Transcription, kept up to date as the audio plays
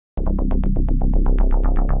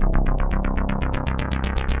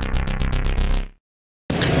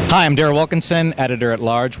Hi, I'm Darrell Wilkinson,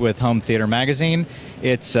 editor-at-large with Home Theater Magazine.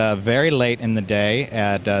 It's very late in the day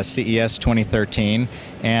at CES 2013,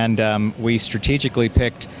 and we strategically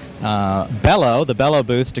picked the Bello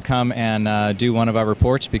booth, to come and do one of our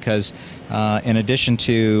reports because in addition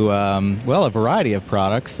to, well, a variety of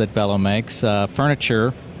products that Bello makes,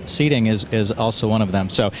 furniture, seating is also one of them.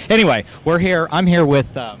 So anyway, we're here. I'm here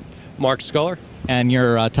with Mark Sculler. And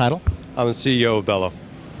your title? I'm the CEO of Bello.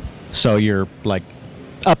 So you're like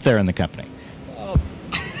up there in the company.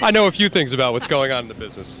 I know a few things about what's going on in the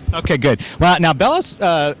business. Okay, good. Well, now Bello's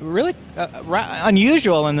really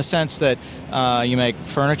unusual in the sense that you make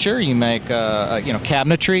furniture, you make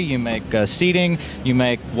cabinetry, you make seating, you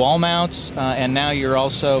make wall mounts, and now you're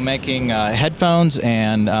also making headphones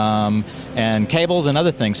and cables and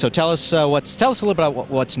other things. So tell us a little bit about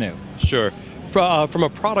what's new. Sure. From a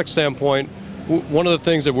product standpoint, one of the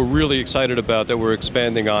things that we're really excited about that we're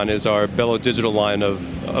expanding on is our Bello digital line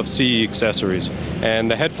of CE accessories. And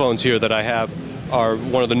the headphones here that I have are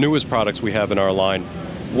one of the newest products we have in our line.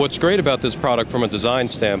 What's great about this product from a design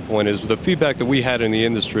standpoint is the feedback that we had in the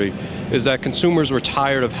industry is that consumers were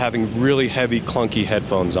tired of having really heavy, clunky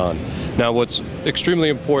headphones on. Now, what's extremely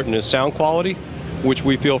important is sound quality, which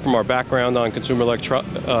we feel from our background on consumer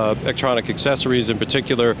electronic accessories, in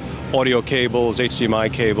particular audio cables,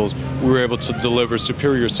 HDMI cables, we were able to deliver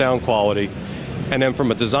superior sound quality. And then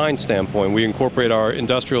from a design standpoint, we incorporate our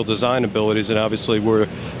industrial design abilities, and obviously we're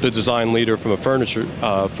the design leader from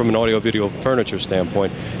an audio-video furniture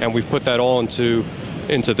standpoint, and we've put that all into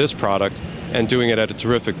this product and doing it at a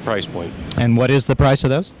terrific price point. And what is the price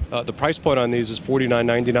of those? The price point on these is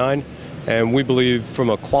 $49.99. And we believe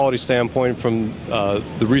from a quality standpoint, from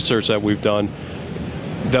the research that we've done,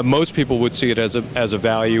 that most people would see it as a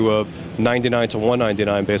value of $99 to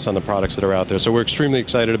 $199 based on the products that are out there. So we're extremely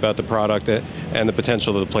excited about the product and the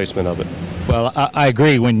potential of the placement of it. Well, I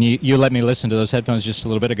agree. When you let me listen to those headphones just a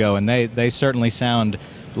little bit ago, and they certainly sound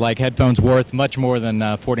like headphones worth much more than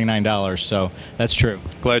 $49, so that's true.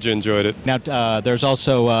 Glad you enjoyed it. Now, there's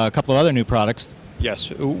also a couple of other new products.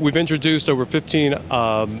 Yes, we've introduced over 15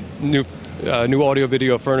 new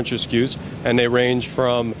audio-video furniture SKUs, and they range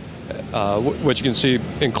from what you can see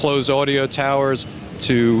enclosed audio towers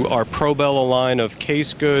to our Pro Bello line of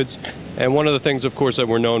case goods. And one of the things, of course, that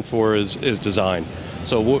we're known for is design.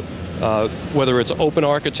 So whether it's open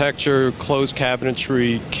architecture, closed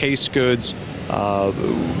cabinetry, case goods,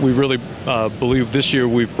 we really believe this year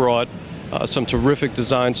we've brought some terrific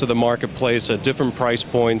designs to the marketplace at different price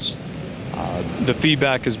points. The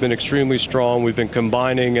feedback has been extremely strong. We've been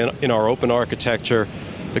combining in our open architecture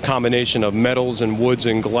the combination of metals and woods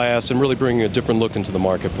and glass and really bringing a different look into the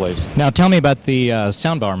marketplace. Now tell me about the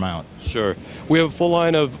soundbar mount. Sure. We have a full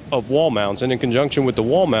line of wall mounts, and in conjunction with the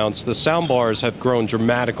wall mounts, the sound bars have grown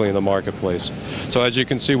dramatically in the marketplace. So as you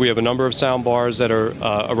can see, we have a number of sound bars that are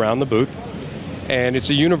around the booth, and it's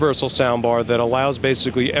a universal sound bar that allows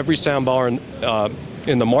basically every sound bar in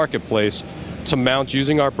the marketplace to mount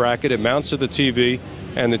using our bracket. It mounts to the TV,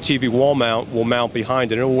 and the TV wall mount will mount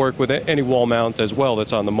behind it. It'll work with any wall mount as well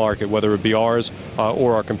that's on the market, whether it be ours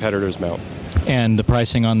or our competitors' mount. And the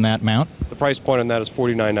pricing on that mount? The price point on that is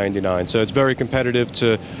 $49.99. So it's very competitive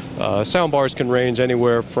to, sound bars can range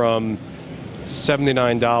anywhere from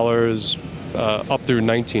 $79 up through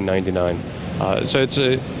 $19.99. So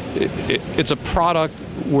it's a product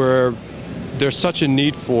where there's such a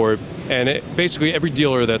need for it, and basically every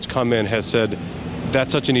dealer that's come in has said,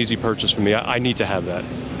 that's such an easy purchase for me. I need to have that.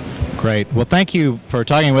 Great. Well, thank you for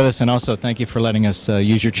talking with us, and also thank you for letting us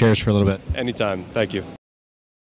use your chairs for a little bit. Anytime. Thank you.